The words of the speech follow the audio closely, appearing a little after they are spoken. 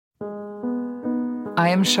I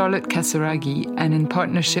am Charlotte Casseraghi, and in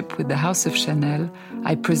partnership with the House of Chanel,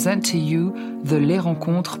 I present to you the Les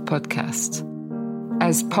Rencontres podcast.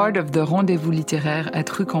 As part of the Rendez-vous littéraire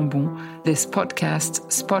at Rue Cambon, this podcast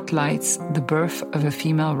spotlights the birth of a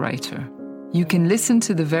female writer. You can listen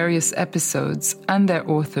to the various episodes and their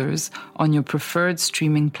authors on your preferred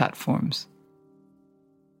streaming platforms.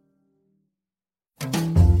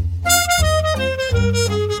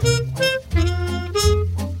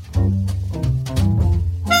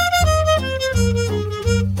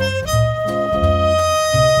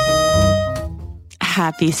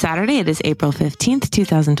 Happy Saturday. It is April 15th,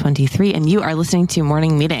 2023, and you are listening to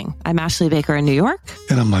Morning Meeting. I'm Ashley Baker in New York.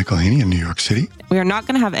 And I'm Michael Haney in New York City. We are not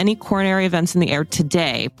going to have any coronary events in the air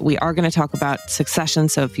today, but we are going to talk about Succession.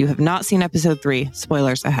 So if you have not seen episode 3,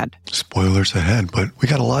 spoilers ahead. Spoilers ahead, but we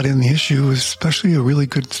got a lot in the issue, especially a really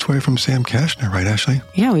good story from Sam Kashner, right, Ashley?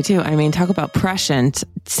 Yeah, we do. I mean, talk about prescient.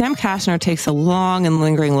 Sam Kashner takes a long and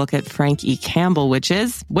lingering look at Frank E. Campbell, which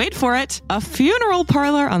is, wait for it, a funeral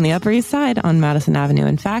parlor on the Upper East Side on Madison Avenue,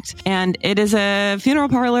 in fact. And it is a funeral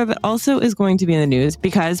parlor that also is going to be in the news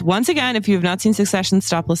because, once again, if you have not seen Succession,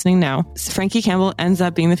 stop listening now. Frank E. Campbell ends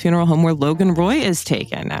up being the funeral home where Logan Roy is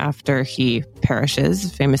taken after he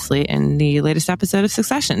perishes famously in the latest episode of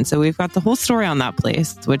Succession. So we've got the whole story on that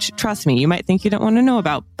place, which, trust me, you might think you don't want to know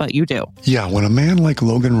about, but you do. Yeah, when a man like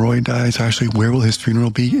Logan Roy dies, Ashley, where will his funeral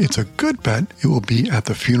be? It's a good bet it will be at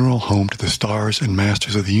the funeral home to the stars and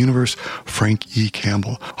masters of the universe, Frank E.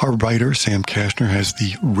 Campbell. Our writer, Sam Kashner, has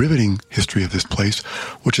the riveting history of this place,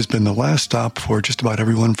 which has been the last stop for just about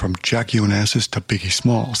everyone from Jackie Onassis to Biggie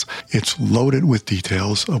Smalls. It's loaded with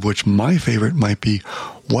details, of which my favorite might be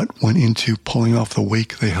what went into pulling off the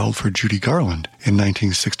wake they held for Judy Garland in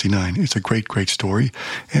 1969. It's a great, great story,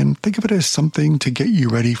 and think of it as something to get you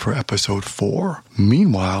ready for episode 4.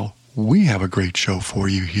 Meanwhile, we have a great show for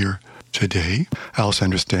you here today.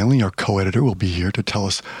 Alessandra Stanley, our co-editor, will be here to tell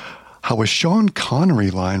us how a Sean Connery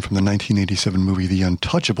line from the 1987 movie The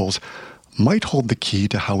Untouchables might hold the key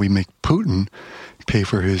to how we make Putin pay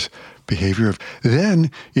for his behavior. Then,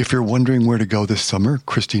 if you're wondering where to go this summer,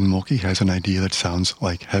 Christine Mulkey has an idea that sounds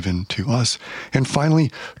like heaven to us. And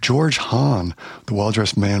finally, George Hahn, the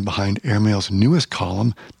well-dressed man behind Airmail's newest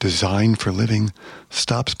column, Design for Living,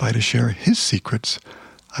 stops by to share his secrets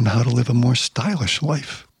on how to live a more stylish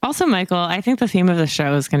life. Also, Michael, I think the theme of the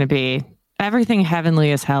show is going to be everything heavenly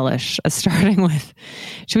is hellish, starting with,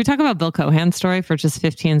 should we talk about Bill Cohan's story for just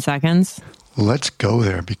 15 seconds? Let's go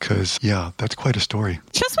there because, yeah, that's quite a story.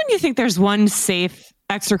 Just when you think there's one safe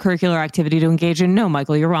extracurricular activity to engage in, no,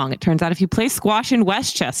 Michael, you're wrong. It turns out if you play squash in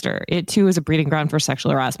Westchester, it too is a breeding ground for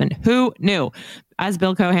sexual harassment. Who knew? As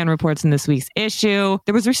Bill Cohan reports in this week's issue,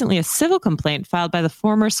 there was recently a civil complaint filed by the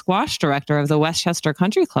former squash director of the Westchester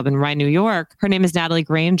Country Club in Rye, New York. Her name is Natalie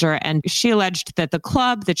Granger, and she alleged that the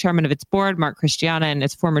club, the chairman of its board, Mark Christiana, and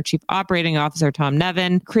its former chief operating officer, Tom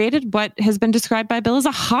Nevin, created what has been described by Bill as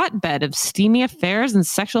a hotbed of steamy affairs and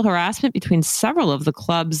sexual harassment between several of the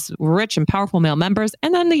club's rich and powerful male members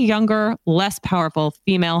and then the younger, less powerful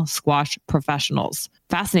female squash professionals.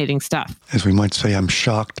 Fascinating stuff. As we might say, I'm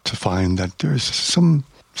shocked to find that there's some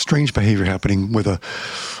strange behavior happening with a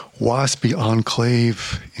waspy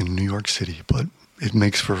enclave in New York City, but it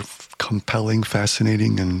makes for compelling,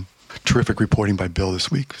 fascinating, and terrific reporting by Bill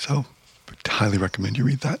this week. So I highly recommend you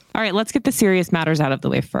read that. All right, let's get the serious matters out of the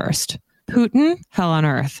way first. Putin, hell on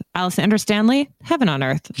earth. Alessandra Stanley, heaven on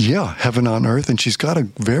earth. Yeah, heaven on earth. And she's got a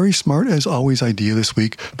very smart, as always, idea this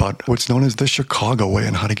week about what's known as the Chicago way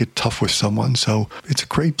and how to get tough with someone. So it's a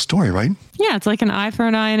great story, right? Yeah, it's like an eye for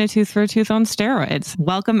an eye and a tooth for a tooth on steroids.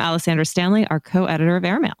 Welcome, Alessandra Stanley, our co-editor of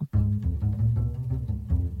Airmail.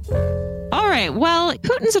 All right, well,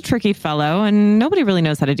 Putin's a tricky fellow, and nobody really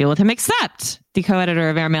knows how to deal with him except the co-editor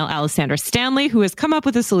of Airmail, Alessandra Stanley, who has come up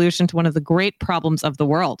with a solution to one of the great problems of the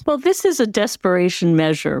world. Well, this is a desperation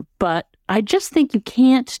measure, but I just think you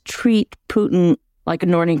can't treat Putin like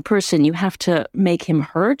an ordinary person. You have to make him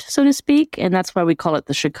hurt, so to speak, and that's why we call it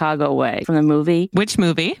the Chicago way from the movie. Which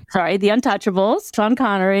movie? Sorry, The Untouchables. Sean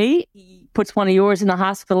Connery puts one of yours in the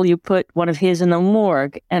hospital, you put one of his in the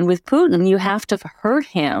morgue. And with Putin, you have to hurt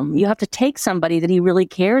him. You have to take somebody that he really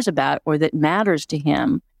cares about or that matters to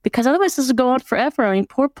him. Because otherwise this will go on forever. I mean,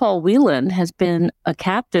 poor Paul Whelan has been a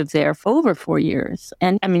captive there for over 4 years.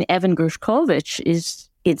 And I mean, Evan Gershkovich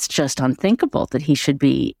it's just unthinkable that he should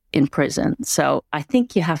be in prison. So I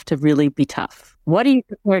think you have to really be tough. What are you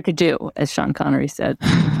prepared to do, as Sean Connery said?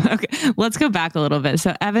 Okay, let's go back a little bit.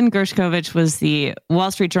 So Evan Gershkovich was the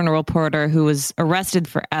Wall Street Journal reporter who was arrested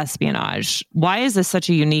for espionage. Why is this such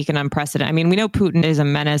a unique and unprecedented? I mean, we know Putin is a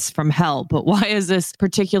menace from hell, but why is this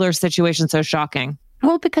particular situation so shocking?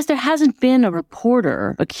 Well, because there hasn't been a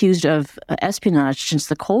reporter accused of espionage since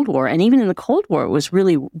the Cold War. And even in the Cold War, it was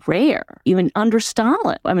really rare, even under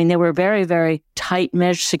Stalin. I mean, there were very, very tight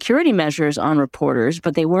security measures on reporters,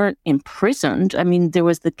 but they weren't imprisoned. I mean, there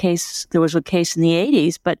was a case in the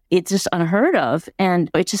 80s, but it's just unheard of. And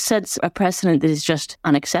it just sets a precedent that is just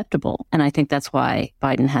unacceptable. And I think that's why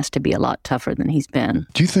Biden has to be a lot tougher than he's been.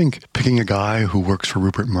 Do you think picking a guy who works for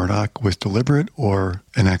Rupert Murdoch was deliberate or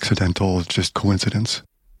an accidental just coincidence?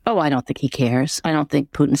 Oh, I don't think he cares. I don't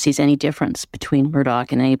think Putin sees any difference between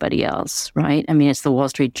Murdoch and anybody else, right? I mean, it's the Wall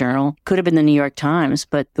Street Journal. Could have been the New York Times,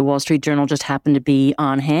 but the Wall Street Journal just happened to be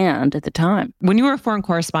on hand at the time. When you were a foreign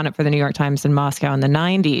correspondent for the New York Times in Moscow in the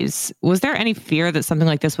 90s, was there any fear that something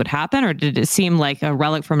like this would happen, or did it seem like a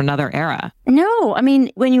relic from another era? No. I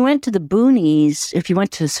mean, when you went to the boonies, if you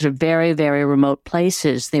went to sort of very, very remote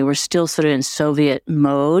places, they were still sort of in Soviet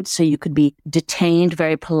mode, so you could be detained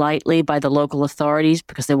very politely by the local authorities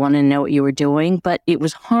because they wanted to know what you were doing, but it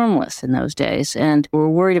was harmless in those days. And we're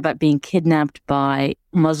worried about being kidnapped by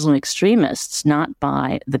Muslim extremists, not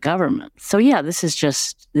by the government. So yeah, this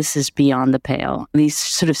is beyond the pale. These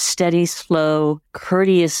sort of steady, slow,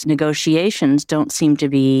 courteous negotiations don't seem to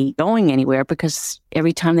be going anywhere because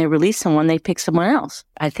every time they release someone, they pick someone else.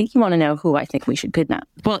 I think you want to know who I think we should kidnap.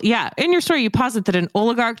 Well, yeah. In your story, you posit that an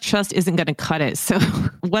oligarch just isn't going to cut it. So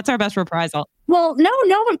what's our best reprisal? Well, no,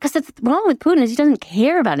 because the problem with Putin is he doesn't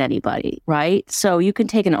care about anybody, right? So you can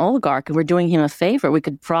take an oligarch, and we're doing him a favor. We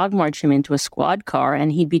could frog march him into a squad car,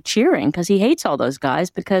 and he'd be cheering because he hates all those guys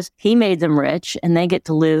because he made them rich, and they get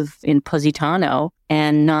to live in Positano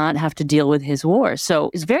and not have to deal with his war.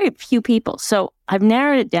 So it's very few people. So I've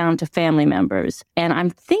narrowed it down to family members, and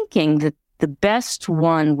I'm thinking that the best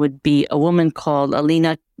one would be a woman called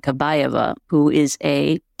Alina Kabayeva, who is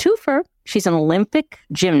a twofer. She's an Olympic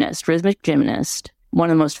gymnast, rhythmic gymnast, one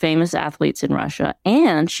of the most famous athletes in Russia,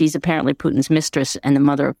 and she's apparently Putin's mistress and the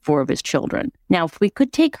mother of 4 of his children. Now, if we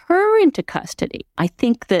could take her into custody, I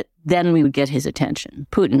think that then we would get his attention.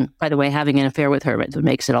 Putin, by the way, having an affair with her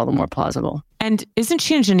makes it all the more plausible. And isn't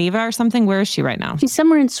she in Geneva or something? Where is she right now? She's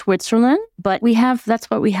somewhere in Switzerland, but that's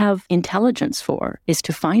what we have intelligence for, is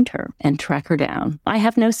to find her and track her down. I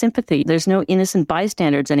have no sympathy. There's no innocent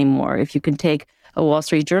bystanders anymore. If you can take a Wall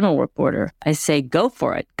Street Journal reporter, I say go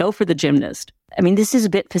for it. Go for the gymnast. I mean, this is a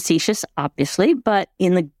bit facetious, obviously, but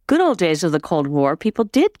in the good old days of the Cold War, people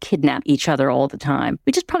did kidnap each other all the time.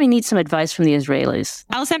 We just probably need some advice from the Israelis.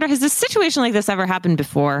 Alessandra, has a situation like this ever happened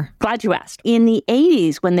before? Glad you asked. In the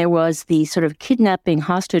 80s, when there was the sort of kidnapping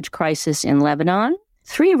hostage crisis in Lebanon,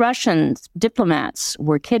 3 Russian diplomats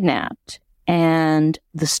were kidnapped. And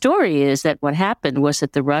the story is that what happened was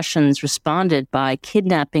that the Russians responded by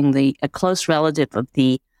kidnapping a close relative of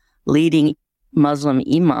the leading Muslim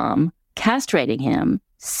imam, castrating him,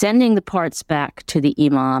 sending the parts back to the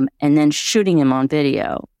imam, and then shooting him on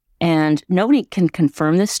video. And nobody can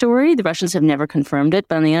confirm this story. The Russians have never confirmed it.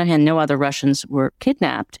 But on the other hand, no other Russians were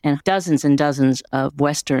kidnapped. And dozens of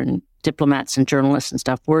Western diplomats and journalists and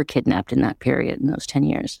stuff were kidnapped in that period, in those 10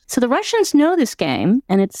 years. So the Russians know this game,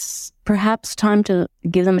 and it's perhaps time to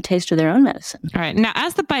give them a taste of their own medicine. All right. Now,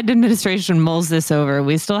 as the Biden administration mulls this over,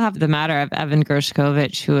 we still have the matter of Evan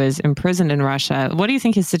Gershkovich, who is imprisoned in Russia. What do you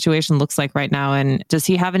think his situation looks like right now? And does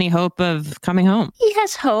he have any hope of coming home? He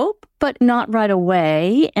has hope, but not right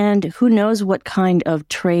away. And who knows what kind of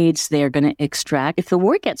trades they're going to extract. If the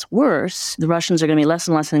war gets worse, the Russians are going to be less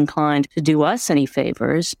and less inclined to do us any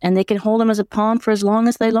favors, and they can hold him as a pawn for as long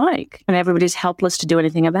as they like. And everybody's helpless to do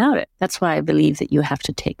anything about it. That's why I believe that you have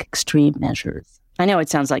to take extreme measures. I know it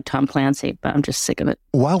sounds like Tom Clancy, but I'm just sick of it.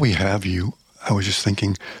 While we have you, I was just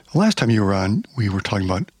thinking, the last time you were on, we were talking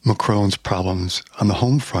about Macron's problems on the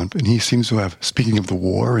home front, and he seems to have, speaking of the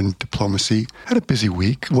war and diplomacy, had a busy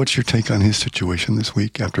week. What's your take on his situation this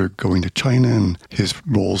week after going to China and his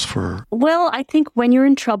roles for... Well, I think when you're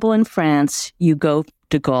in trouble in France, you go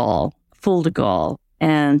de Gaulle, full de Gaulle.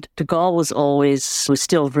 And de Gaulle was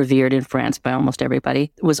still revered in France by almost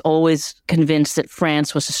everybody, was always convinced that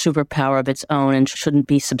France was a superpower of its own and shouldn't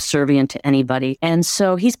be subservient to anybody. And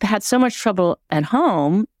so he's had so much trouble at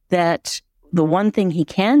home that the one thing he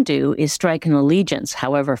can do is strike an allegiance,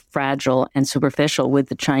 however fragile and superficial, with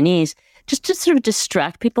the Chinese, just to sort of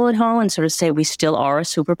distract people at home and sort of say we still are a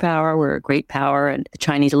superpower, we're a great power, and the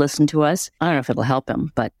Chinese listen to us. I don't know if it'll help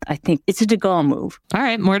him, but I think it's a de Gaulle move. All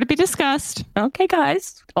right, more to be discussed. Okay,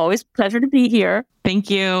 guys. Always a pleasure to be here.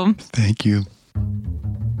 Thank you. Thank you.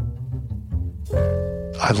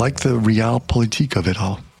 I like the realpolitik of it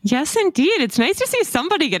all. Yes, indeed. It's nice to see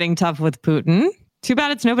somebody getting tough with Putin. Too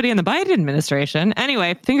bad it's nobody in the Biden administration.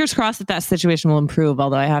 Anyway, fingers crossed that situation will improve,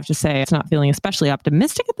 although I have to say it's not feeling especially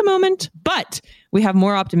optimistic at the moment. But we have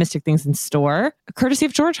more optimistic things in store, courtesy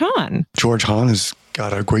of George Hahn. George Hahn has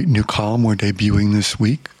got a great new column we're debuting this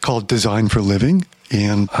week called Design for Living.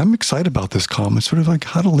 And I'm excited about this column. It's sort of like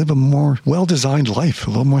how to live a more well-designed life,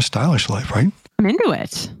 a little more stylish life, right? I'm into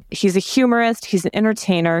it. He's a humorist. He's an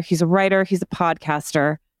entertainer. He's a writer. He's a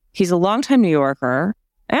podcaster. He's a longtime New Yorker.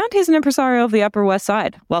 And he's an impresario of the Upper West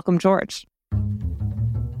Side. Welcome, George.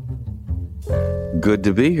 Good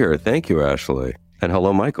to be here. Thank you, Ashley. And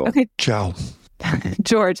hello, Michael. Okay. Ciao.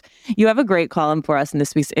 George, you have a great column for us in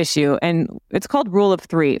this week's issue, and it's called Rule of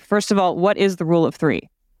Three. First of all, what is the Rule of Three?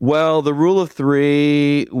 Well, the Rule of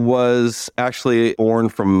Three was actually born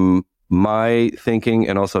from my thinking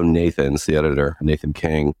and also Nathan's, the editor, Nathan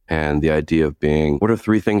King, and the idea of being, what are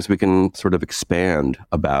three things we can sort of expand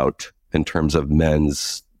about in terms of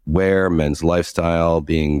men's wear, men's lifestyle,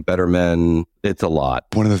 being better men? It's a lot.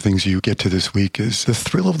 One of the things you get to this week is the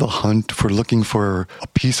thrill of the hunt for looking for a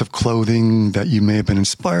piece of clothing that you may have been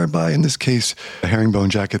inspired by. In this case, a herringbone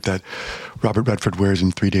jacket that Robert Redford wears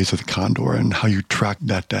in 3 Days of the Condor, and how you track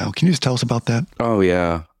that down. Can you just tell us about that? Oh,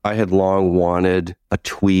 yeah. I had long wanted a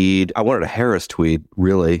tweed. I wanted a Harris tweed,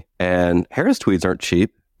 really. And Harris tweeds aren't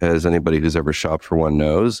cheap, as anybody who's ever shopped for one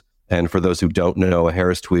knows. And for those who don't know, a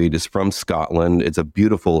Harris tweed is from Scotland. It's a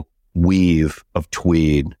beautiful weave of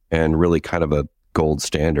tweed and really kind of a gold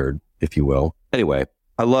standard, if you will. Anyway,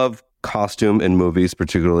 I love costume in movies,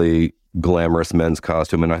 particularly glamorous men's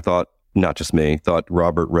costume. And I thought, not just me, thought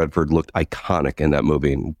Robert Redford looked iconic in that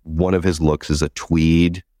movie. And one of his looks is a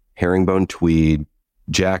tweed, herringbone tweed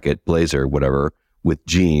jacket, blazer, whatever, with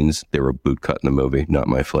jeans. They were bootcut in the movie, not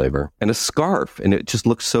my flavor, and a scarf. And it just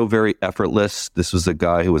looked so very effortless. This was a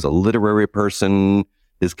guy who was a literary person,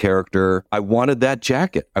 his character. I wanted that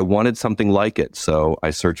jacket. I wanted something like it. So I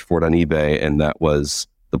searched for it on eBay, and that was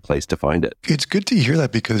the place to find it. It's good to hear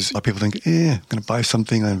that, because a lot of people think, I'm going to buy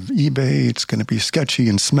something on eBay. It's going to be sketchy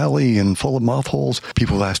and smelly and full of moth holes.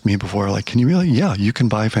 People asked me before, like, can you really? Yeah, you can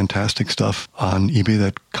buy fantastic stuff on eBay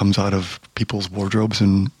that comes out of people's wardrobes,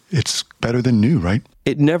 and it's better than new, right?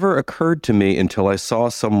 It never occurred to me until I saw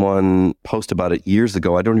someone post about it years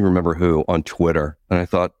ago. I don't even remember who, on Twitter. And I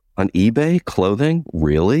thought, on eBay, clothing?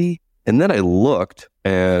 Really? And then I looked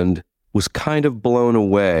and was kind of blown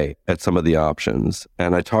away at some of the options.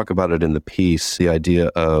 And I talk about it in the piece, the idea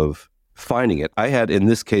of finding it. I had, in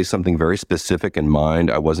this case, something very specific in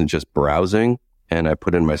mind. I wasn't just browsing, and I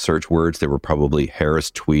put in my search words. They were probably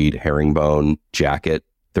Harris tweed, herringbone, jacket,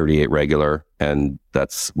 38 regular, and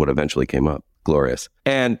that's what eventually came up. Glorious.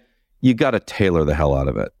 And you got to tailor the hell out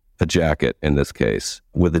of it. A jacket, in this case.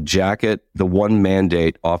 With a jacket, the one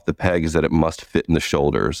mandate off the peg is that it must fit in the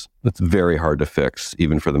shoulders. That's very hard to fix,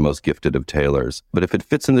 even for the most gifted of tailors. But if it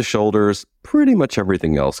fits in the shoulders, pretty much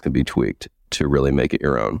everything else can be tweaked to really make it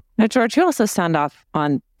your own. Now, George, you also sound off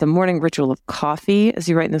on the morning ritual of coffee. As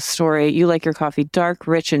you write in the story, you like your coffee dark,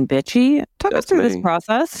 rich, and bitchy. Talk us through this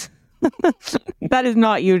process. That is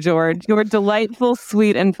not you, George. You're delightful,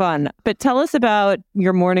 sweet, and fun. But tell us about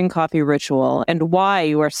your morning coffee ritual and why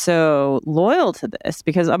you are so loyal to this,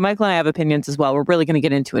 because Michael and I have opinions as well. We're really going to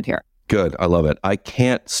get into it here. Good. I love it. I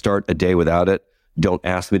can't start a day without it. Don't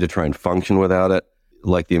ask me to try and function without it.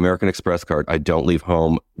 Like the American Express card, I don't leave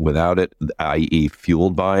home without it, i.e.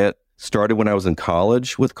 fueled by it. Started when I was in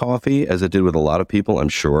college with coffee, as it did with a lot of people, I'm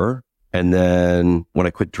sure. And then when I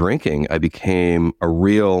quit drinking, I became a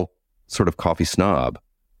real sort of coffee snob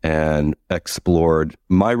and explored.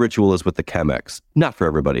 My ritual is with the Chemex. Not for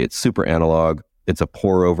everybody. It's super analog. It's a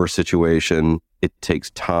pour over situation. It takes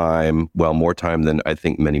time, well, more time than I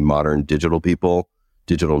think many modern digital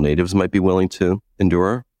natives might be willing to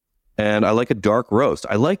endure. And I like a dark roast.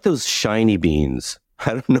 I like those shiny beans.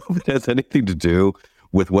 I don't know if it has anything to do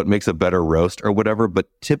with what makes a better roast or whatever, but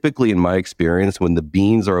typically in my experience, when the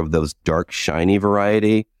beans are of those dark, shiny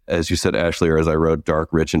variety, as you said, Ashley, or as I wrote, dark,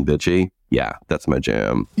 rich, and bitchy, yeah, that's my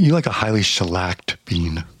jam. You like a highly shellacked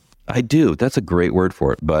bean. I do. That's a great word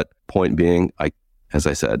for it. But point being, I, as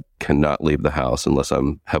I said, cannot leave the house unless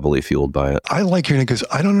I'm heavily fueled by it. I like hearing it because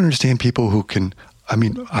I don't understand people who can...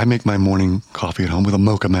 I make my morning coffee at home with a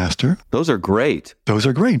Mocha Master. Those are great. Those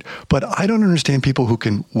are great. But I don't understand people who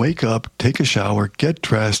can wake up, take a shower, get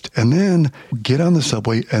dressed, and then get on the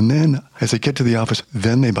subway, and then as they get to the office,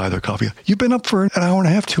 then they buy their coffee. You've been up for an hour and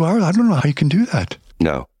a half, 2 hours. I don't know how you can do that.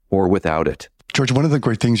 No, or without it. George, one of the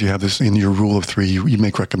great things you have is in your rule of three, you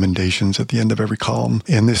make recommendations at the end of every column.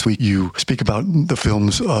 And this week you speak about the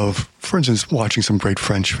films of, for instance, watching some great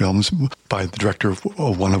French films by the director of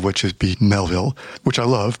one of which is B. Melville, which I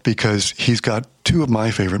love because he's got two of my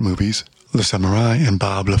favorite movies, Le Samurai and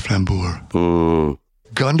Bob Le Flambeur.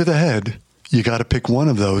 Gun to the head. You got to pick one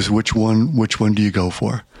of those. Which one do you go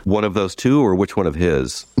for? One of those two, or which one of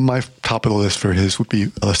his? My top of the list for his would be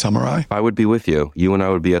Le Samurai. I would be with you. You and I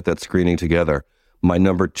would be at that screening together. My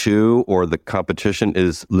number two, or the competition,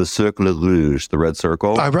 is Le Cercle Rouge, the Red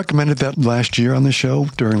Circle. I recommended that last year on the show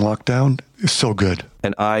during lockdown. It's so good.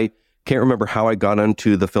 And I can't remember how I got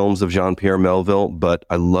into the films of Jean-Pierre Melville, but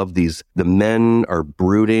I love these. The men are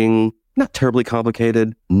brooding, not terribly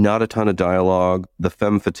complicated, not a ton of dialogue. The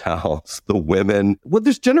femme fatales, the women. Well,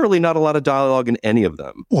 there's generally not a lot of dialogue in any of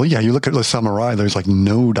them. Well, yeah, you look at Le Samurai, there's like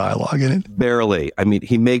no dialogue in it. Barely. I mean,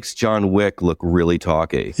 he makes John Wick look really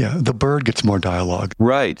talky. Yeah, the bird gets more dialogue.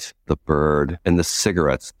 Right. The bird and the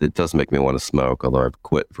cigarettes. It does make me want to smoke, although I've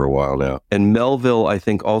quit for a while now. And Melville, I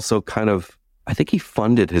think, also I think he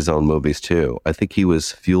funded his own movies too. I think he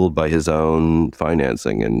was fueled by his own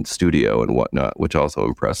financing and studio and whatnot, which also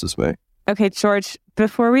impresses me. Okay, George,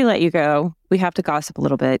 before we let you go, we have to gossip a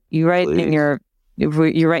little bit. You write in your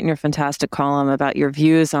fantastic column about your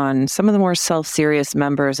views on some of the more self-serious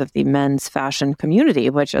members of the men's fashion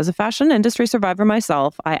community, which, as a fashion industry survivor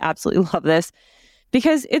myself, I absolutely love this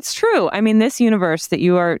because it's true. I mean, this universe that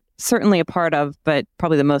you are certainly a part of, but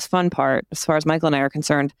probably the most fun part, as far as Michael and I are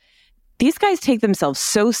concerned, these guys take themselves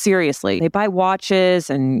so seriously. They buy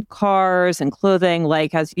watches and cars and clothing,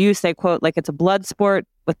 like, as you say, quote, like it's a blood sport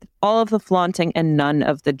with all of the flaunting and none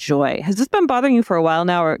of the joy. Has this been bothering you for a while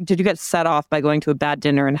now, or did you get set off by going to a bad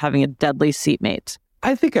dinner and having a deadly seatmate?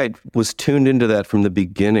 I think I was tuned into that from the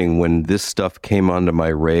beginning when this stuff came onto my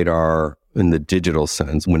radar in the digital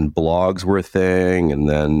sense, when blogs were a thing and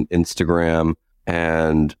then Instagram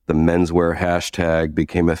and the menswear hashtag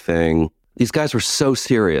became a thing. These guys were so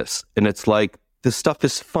serious, and it's like, this stuff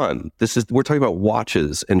is fun. We're talking about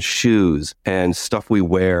watches and shoes and stuff we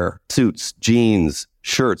wear, suits, jeans,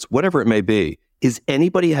 shirts, whatever it may be. Is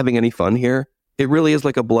anybody having any fun here? It really is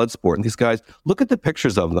like a blood sport. And these guys, look at the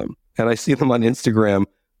pictures of them. And I see them on Instagram.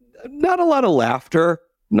 Not a lot of laughter,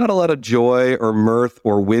 not a lot of joy or mirth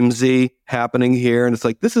or whimsy happening here. And it's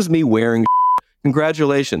like, this is me wearing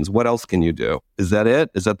Congratulations. What else can you do? Is that it?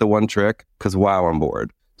 Is that the one trick? Because wow, I'm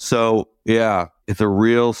bored. So yeah, it's a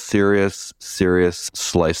real serious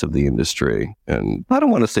slice of the industry. And I don't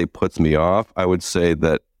want to say puts me off. I would say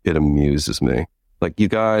that it amuses me. Like, you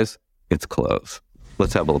guys, it's close.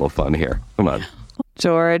 Let's have a little fun here. Come on.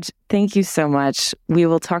 George, thank you so much. We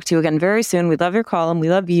will talk to you again very soon. We love your column. We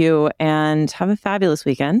love you, and have a fabulous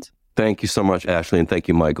weekend. Thank you so much, Ashley, and thank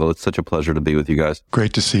you, Michael. It's such a pleasure to be with you guys.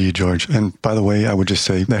 Great to see you, George. And by the way, I would just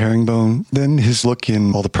say the herringbone, then his look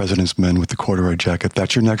in All the President's Men with the corduroy jacket.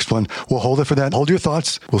 That's your next one. We'll hold it for that. Hold your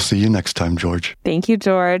thoughts. We'll see you next time, George. Thank you,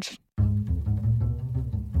 George.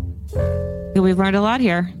 We've learned a lot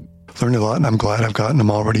here. Learned a lot, and I'm glad I've gotten them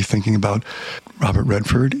already thinking about Robert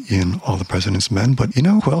Redford in All the President's Men. But you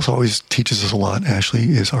know who else always teaches us a lot, Ashley,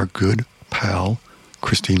 is our good pal,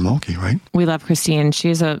 Christine Mulkey, right? We love Christine.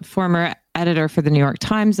 She's a former editor for the New York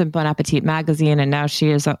Times and Bon Appetit magazine, and now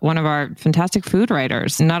she is one of our fantastic food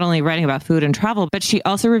writers, not only writing about food and travel, but she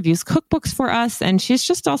also reviews cookbooks for us, and she's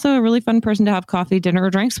just also a really fun person to have coffee, dinner, or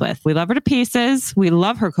drinks with. We love her to pieces. We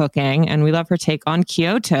love her cooking, and we love her take on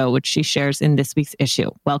Kyoto, which she shares in this week's issue.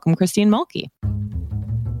 Welcome, Christine Mulkey.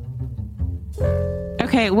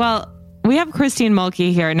 Okay, well, we have Christine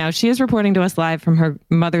Mulkey here. Now, she is reporting to us live from her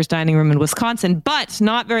mother's dining room in Wisconsin, but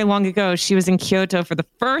not very long ago, she was in Kyoto for the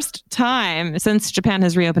first time since Japan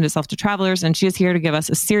has reopened itself to travelers, and she is here to give us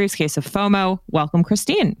a serious case of FOMO. Welcome,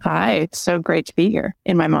 Christine. Hi, it's so great to be here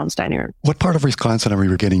in my mom's dining room. What part of Wisconsin are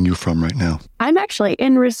we getting you from right now? I'm actually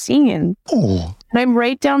in Racine. Oh. And I'm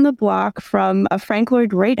right down the block from a Frank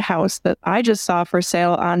Lloyd Wright house that I just saw for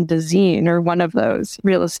sale on Dezeen, or one of those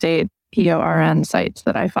real estate PORN sites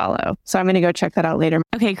that I follow. So I'm going to go check that out later.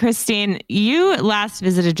 Okay, Christine, you last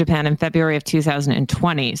visited Japan in February of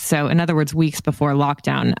 2020. So in other words, weeks before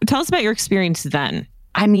lockdown. Tell us about your experience then.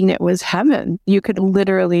 I mean, it was heaven. You could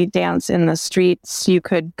literally dance in the streets. You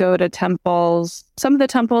could go to temples. Some of the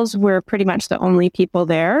temples were pretty much the only people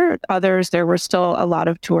there. Others, there were still a lot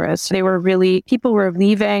of tourists. People were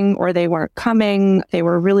leaving or they weren't coming. They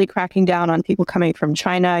were really cracking down on people coming from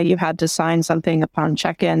China. You had to sign something upon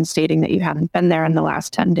check-in stating that you hadn't been there in the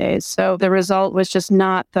last 10 days. So the result was just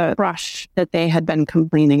not the rush that they had been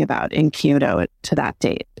complaining about in Kyoto to that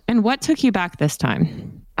date. And what took you back this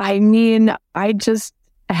time? I mean, I just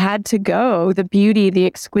had to go. The beauty, the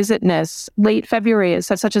exquisiteness. Late February is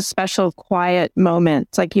such a special, quiet moment.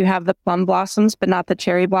 It's like you have the plum blossoms, but not the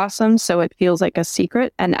cherry blossoms. So it feels like a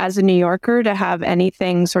secret. And as a New Yorker, to have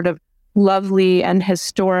anything sort of lovely and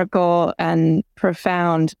historical and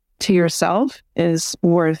profound to yourself is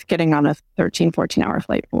worth getting on a 13, 14-hour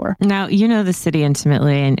flight for. Now, you know the city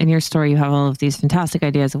intimately, and in your story, you have all of these fantastic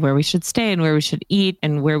ideas of where we should stay and where we should eat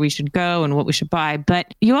and where we should go and what we should buy.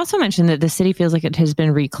 But you also mentioned that the city feels like it has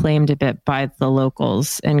been reclaimed a bit by the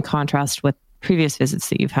locals in contrast with previous visits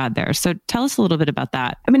that you've had there. So tell us a little bit about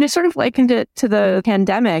that. I mean, I sort of likened it to the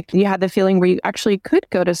pandemic. You had the feeling where you actually could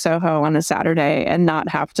go to Soho on a Saturday and not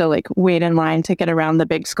have to like wait in line to get around the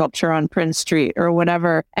big sculpture on Prince Street or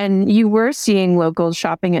whatever. And you were seeing locals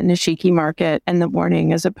shopping at Nishiki Market in the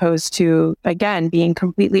morning, as opposed to, again, being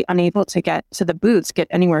completely unable to get to the booths, get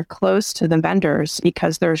anywhere close to the vendors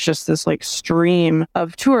because there's just this like stream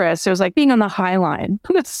of tourists. It was like being on the High Line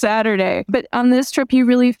on a Saturday. But on this trip, you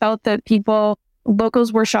really felt that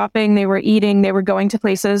locals were shopping, they were eating, they were going to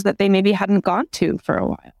places that they maybe hadn't gone to for a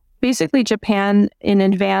while. Basically, Japan, in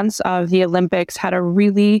advance of the Olympics, had a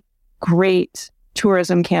really great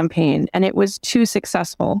tourism campaign, and it was too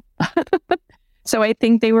successful. So I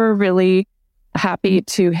think they were really happy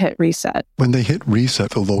to hit reset. When they hit reset,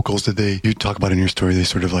 the locals, you talk about in your story, they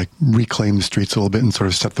sort of like reclaim the streets a little bit and sort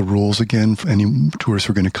of set the rules again for any tourists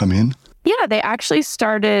who are going to come in? Yeah, they actually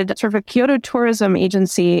started sort of a Kyoto tourism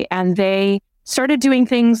agency, and they started doing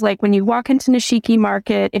things like when you walk into Nishiki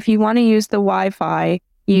Market, if you want to use the Wi-Fi,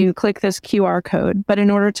 you click this QR code. But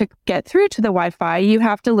in order to get through to the Wi-Fi, you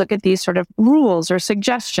have to look at these sort of rules or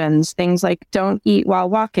suggestions, things like don't eat while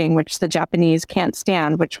walking, which the Japanese can't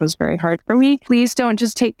stand, which was very hard for me. Please don't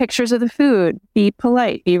just take pictures of the food. Be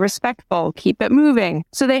polite, be respectful, keep it moving.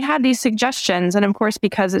 So they had these suggestions. And of course,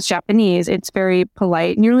 because it's Japanese, it's very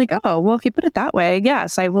polite. And you're like, oh, well, if you put it that way,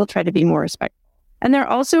 yes, I will try to be more respectful. And they're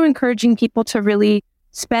also encouraging people to really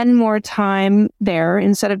spend more time there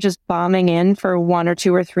instead of just bombing in for 1 or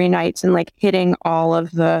 2 or 3 nights and like hitting all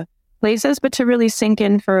of the places, but to really sink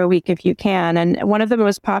in for a week if you can. And one of the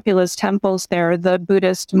most populous temples there, the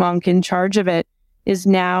Buddhist monk in charge of it, is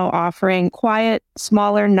now offering quiet,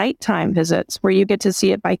 smaller nighttime visits where you get to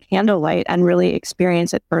see it by candlelight and really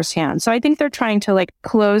experience it firsthand. So I think they're trying to like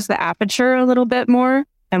close the aperture a little bit more,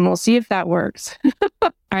 and we'll see if that works.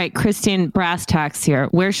 All right, Christine, brass tacks here.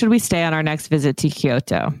 Where should we stay on our next visit to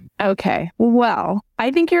Kyoto? Okay, well,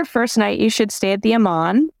 I think your first night you should stay at the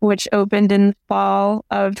Aman, which opened in fall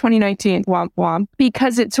of 2019, womp womp,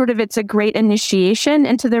 because it's a great initiation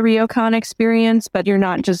into the ryokan experience, but you're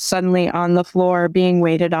not just suddenly on the floor being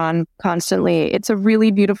waited on constantly. It's a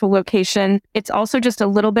really beautiful location. It's also just a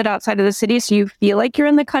little bit outside of the city, so you feel like you're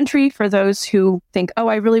in the country for those who think, oh,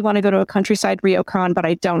 I really want to go to a countryside ryokan, but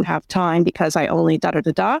I don't have time because I only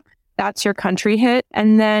da-da-da-da. That's your country hit.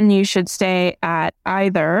 And then you should stay at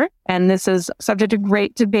either, and this is subject to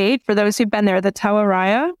great debate for those who've been there, the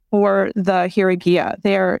Tawaraya or the Hiragiya.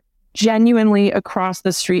 They're genuinely across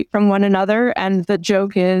the street from one another. And the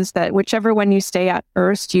joke is that whichever one you stay at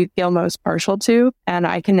first, you feel most partial to. And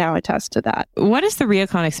I can now attest to that. What is the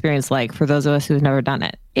ryokan experience like for those of us who've never done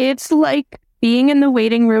it? It's like being in the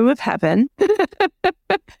waiting room of heaven.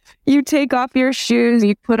 You take off your shoes,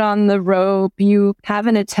 you put on the robe, you have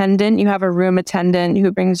an attendant, you have a room attendant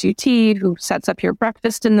who brings you tea, who sets up your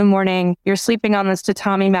breakfast in the morning. You're sleeping on this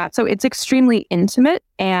tatami mat. So it's extremely intimate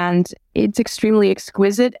and it's extremely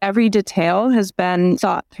exquisite. Every detail has been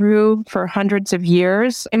thought through for hundreds of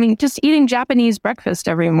years. I mean, just eating Japanese breakfast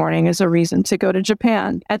every morning is a reason to go to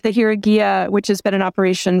Japan. At the Hiragiya, which has been in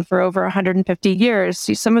operation for over 150 years,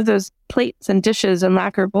 some of those plates and dishes and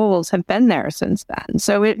lacquer bowls have been there since then.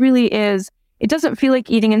 So it really is, it doesn't feel like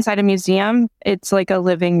eating inside a museum. It's like a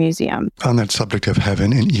living museum. On that subject of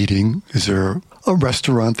heaven and eating, is there a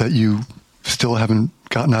restaurant that you still haven't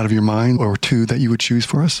gotten out of your mind, or 2 that you would choose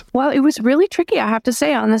for us? Well, it was really tricky, I have to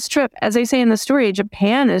say, on this trip. As I say in the story,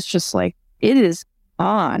 Japan is just like, it is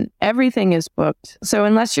on. Everything is booked. So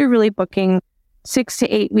unless you're really booking 6 to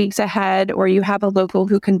 8 weeks ahead, or you have a local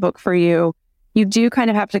who can book for you, you do kind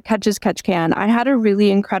of have to catch as catch can. I had a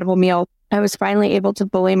really incredible meal. I was finally able to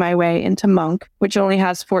bully my way into Monk, which only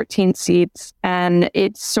has 14 seats. And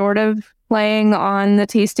it's sort of playing on the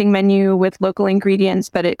tasting menu with local ingredients,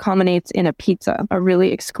 but it culminates in a pizza, a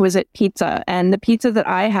really exquisite pizza. And the pizza that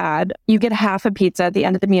I had, you get half a pizza at the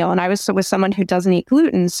end of the meal. And I was with someone who doesn't eat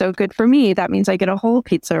gluten. So good for me. That means I get a whole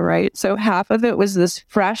pizza, right? So half of it was this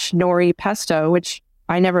fresh nori pesto, which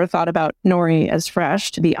I never thought about nori as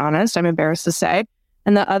fresh, to be honest. I'm embarrassed to say.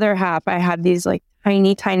 And the other half, I had these like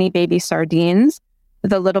tiny, tiny baby sardines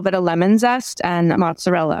with a little bit of lemon zest and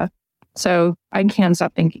mozzarella. So I can't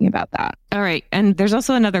stop thinking about that. All right. And there's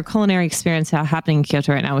also another culinary experience happening in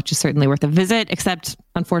Kyoto right now, which is certainly worth a visit, except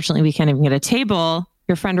unfortunately, we can't even get a table.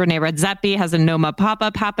 Your friend Rene Redzepi has a Noma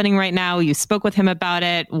pop-up happening right now. You spoke with him about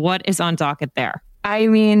it. What is on docket there? I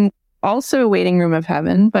mean, also Waiting Room of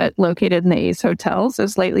Heaven, but located in the Ace Hotel, so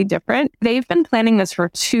slightly different. They've been planning this for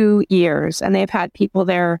 2 years, and they've had people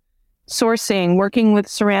there sourcing, working with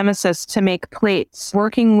ceramicists to make plates,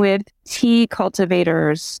 working with tea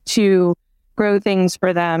cultivators to grow things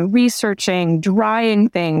for them, researching, drying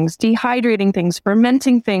things, dehydrating things,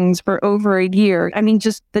 fermenting things for over a year. I mean,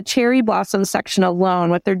 just the cherry blossom section alone,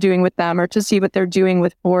 what they're doing with them, or to see what they're doing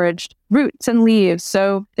with foraged roots and leaves.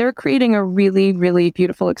 So they're creating a really, really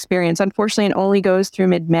beautiful experience. Unfortunately, it only goes through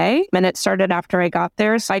mid-May, and it started after I got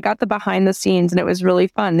there. So I got the behind the scenes, and it was really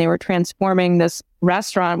fun. They were transforming this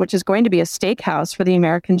restaurant, which is going to be a steakhouse for the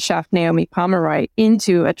American chef Naomi Pomeroy,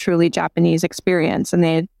 into a truly Japanese experience. And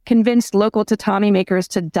they had convinced local tatami makers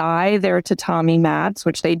to dye their tatami mats,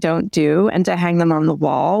 which they don't do, and to hang them on the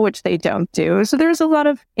wall, which they don't do. So there's a lot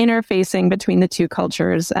of interfacing between the two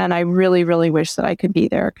cultures. And I really, really wish that I could be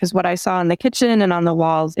there, because what I saw in the kitchen and on the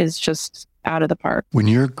walls is just out of the park. When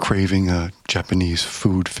you're craving a Japanese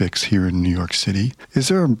food fix here in New York City, is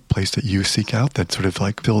there a place that you seek out that sort of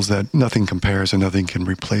like feels that nothing compares and nothing can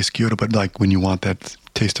replace Kyoto, but like when you want that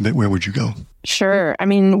taste of it, where would you go? Sure. I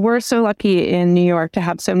mean, we're so lucky in New York to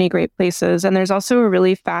have so many great places. And there's also a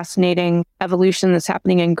really fascinating evolution that's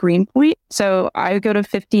happening in Greenpoint. So I go to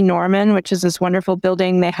 50 Norman, which is this wonderful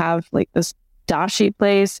building. They have like this dashi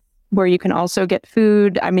place where you can also get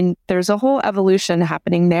food. I mean, there's a whole evolution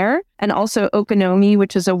happening there. And also Okonomi,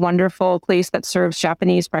 which is a wonderful place that serves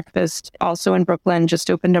Japanese breakfast, also in Brooklyn, just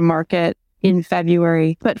opened a market in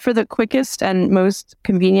February. But for the quickest and most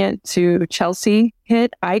convenient to Chelsea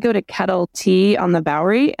hit, I go to Kettle Tea on the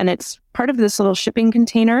Bowery, and it's part of this little shipping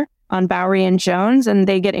container on Bowery and Jones, and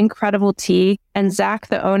they get incredible tea. And Zach,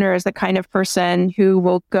 the owner, is the kind of person who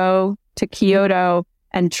will go to Kyoto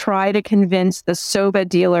and try to convince the soba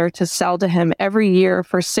dealer to sell to him every year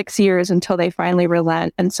for 6 years until they finally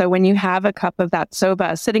relent. And so when you have a cup of that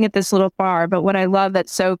soba sitting at this little bar, but what I love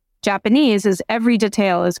that's so Japanese is every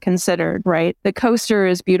detail is considered, right? The coaster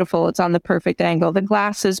is beautiful. It's on the perfect angle. The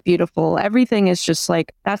glass is beautiful. Everything is just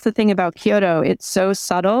like, that's the thing about Kyoto. It's so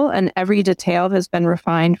subtle, and every detail has been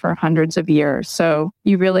refined for hundreds of years. So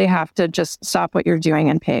you really have to just stop what you're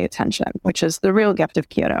doing and pay attention, which is the real gift of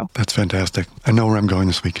Kyoto. That's fantastic. I know where I'm going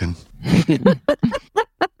this weekend.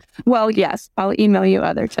 Well, yes, I'll email you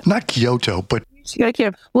other tips. Not Kyoto, but...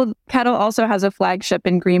 Well, Kettle also has a flagship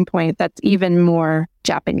in Greenpoint that's even more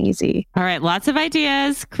Japanesey. All right, lots of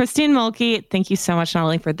ideas. Christine Mulkey, thank you so much not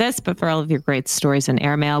only for this, but for all of your great stories and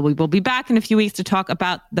airmail. We will be back in a few weeks to talk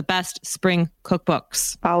about the best spring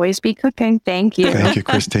cookbooks. Always be cooking. Thank you. Thank you,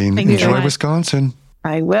 Christine. Thank you Enjoy so Wisconsin.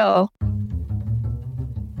 I will.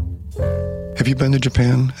 Have you been to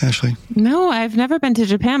Japan, Ashley? No, I've never been to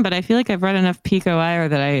Japan, but I feel like I've read enough Pico Iyer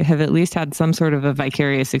that I have at least had some sort of a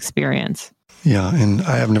vicarious experience. Yeah, and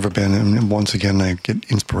I have never been. And once again, I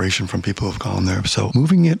get inspiration from people who've gone there. So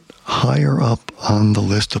moving it higher up on the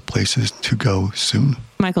list of places to go soon.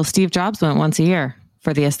 Michael, Steve Jobs went once a year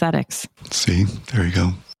for the aesthetics. See, there you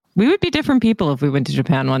go. We would be different people if we went to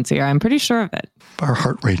Japan once a year. I'm pretty sure of it. Our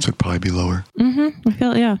heart rates would probably be lower. Mm-hmm. I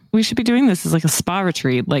feel, yeah. We should be doing this as like a spa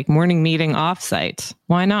retreat, like morning meeting offsite.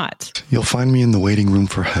 Why not? You'll find me in the waiting room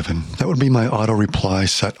for heaven. That would be my auto reply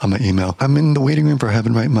set on my email. I'm in the waiting room for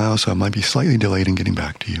heaven right now, so I might be slightly delayed in getting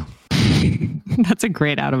back to you. That's a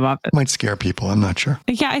great out of office. It might scare people. I'm not sure.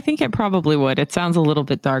 Yeah, I think it probably would. It sounds a little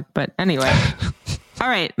bit dark, but anyway. All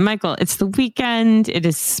right, Michael, it's the weekend. It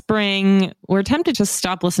is spring. We're tempted to just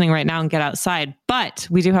stop listening right now and get outside, but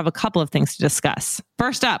we do have a couple of things to discuss.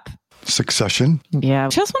 First up, Succession. Yeah.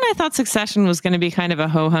 Just when I thought Succession was going to be kind of a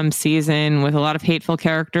ho-hum season with a lot of hateful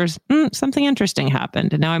characters, something interesting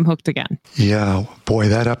happened, and now I'm hooked again. Yeah, boy,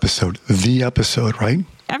 that episode, the episode, right?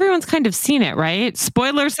 Everyone's kind of seen it, right?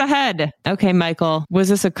 Spoilers ahead. Okay, Michael, was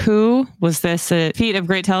this a coup? Was this a feat of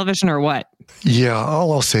great television or what? Yeah,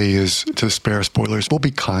 all I'll say is, to spare spoilers, we'll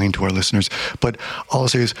be kind to our listeners, but all I'll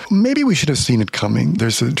say is maybe we should have seen it coming.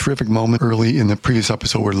 There's a terrific moment early in the previous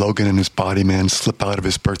episode where Logan and his body man slip out of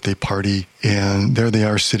his birthday party, and there they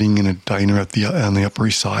are sitting in a diner on the Upper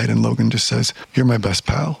East Side, and Logan just says, "You're my best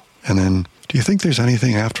pal." And then, do you think there's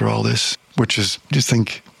anything after all this? Which is, just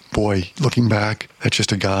think, boy, looking back, that's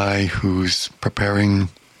just a guy who's preparing,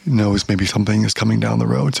 knows maybe something is coming down the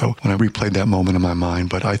road. So when I replayed that moment in my mind,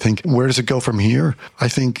 but I think, where does it go from here? I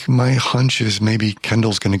think my hunch is maybe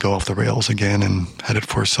Kendall's going to go off the rails again and headed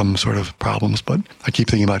for some sort of problems. But I keep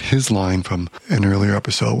thinking about his line from an earlier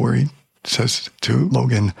episode where he says to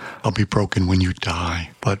Logan, "I'll be broken when you die."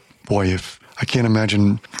 But boy, if I can't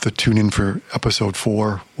imagine the tune in for episode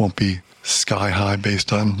 4 won't be sky high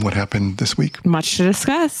based on what happened this week. Much to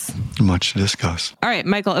discuss. Much to discuss. All right,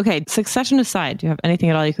 Michael. Okay, Succession aside, do you have anything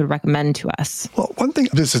at all you could recommend to us? Well, one thing,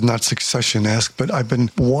 this is not Succession-esque, but I've been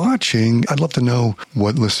watching, I'd love to know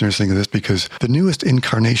what listeners think of this, because the newest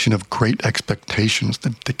incarnation of Great Expectations,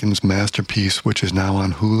 the Dickens masterpiece, which is now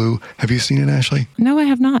on Hulu. Have you seen it, Ashley? No, I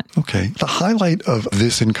have not. Okay. The highlight of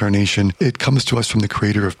this incarnation, it comes to us from the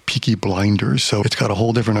creator of Peaky Blinders. So it's got a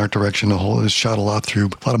whole different art direction. It's shot a lot through,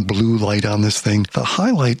 a lot of blue light on this thing. The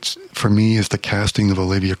highlight for me is the casting of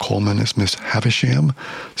Olivia Colman as Miss Havisham.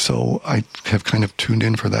 So I have kind of tuned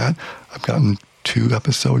in for that. I've gotten 2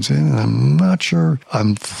 episodes in, and I'm not sure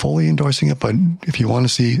I'm fully endorsing it, but if you want to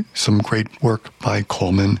see some great work by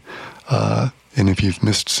Coleman, and if you've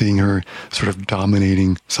missed seeing her sort of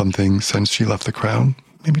dominating something since she left The Crown,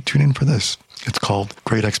 maybe tune in for this. It's called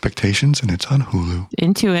Great Expectations, and it's on Hulu.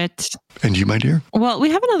 Into it. And you, my dear? Well, we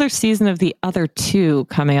have another season of The Other Two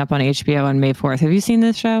coming up on HBO on May 4th. Have you seen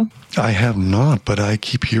this show? I have not, but I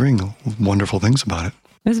keep hearing wonderful things about it.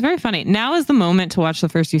 It's very funny. Now is the moment to watch the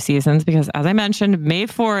first 2 seasons because, as I mentioned, May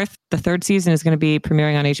 4th, the 3rd season is going to be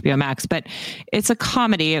premiering on HBO Max. But it's a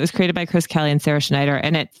comedy. It was created by Chris Kelly and Sarah Schneider,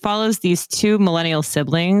 and it follows these 2 millennial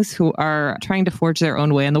siblings who are trying to forge their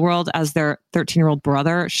own way in the world as their 13-year-old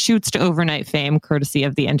brother shoots to overnight fame courtesy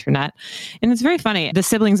of the internet. And it's very funny. The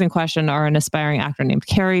siblings in question are an aspiring actor named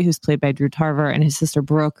Carrie, who's played by Drew Tarver, and his sister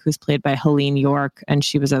Brooke, who's played by Helene York, and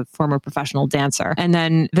she was a former professional dancer. And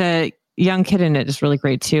then the young kid in it is really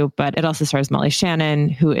great too, but it also stars Molly Shannon,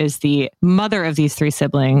 who is the mother of these 3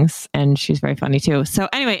 siblings, and she's very funny too. So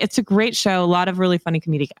anyway, it's a great show. A lot of really funny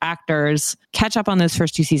comedic actors. Catch up on those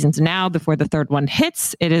first 2 seasons now before the 3rd one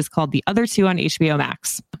hits. It is called The Other Two on HBO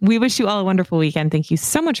Max. We wish you all a wonderful weekend. Thank you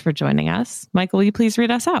so much for joining us. Michael, will you please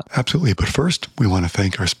read us out? Absolutely. But first, we want to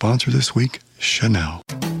thank our sponsor this week, Chanel.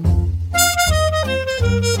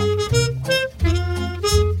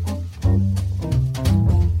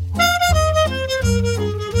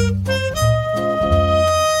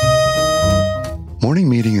 Morning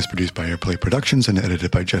Meeting is produced by Airplay Productions and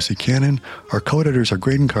edited by Jesse Cannon. Our co-editors are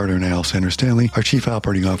Graydon Carter and Alexander Stanley. Our chief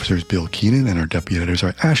operating officer is Bill Keenan, and our deputy editors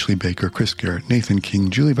are Ashley Baker, Chris Garrett, Nathan King,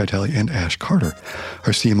 Julie Vitale, and Ash Carter.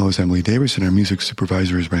 Our CMO is Emily Davis, and our music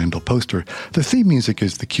supervisor is Randall Poster. The theme music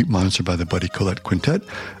is The Cute Monster by the Buddy Collette Quintet.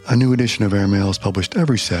 A new edition of Airmail is published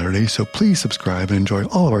every Saturday, so please subscribe and enjoy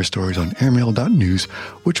all of our stories on airmail.news,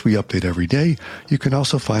 which we update every day. You can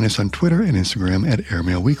also find us on Twitter and Instagram at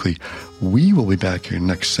Airmail Weekly. We will be back here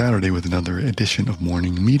next Saturday with another edition of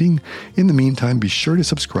Morning Meeting. In the meantime, be sure to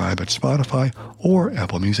subscribe at Spotify or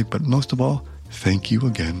Apple Music, but most of all, thank you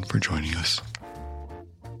again for joining us.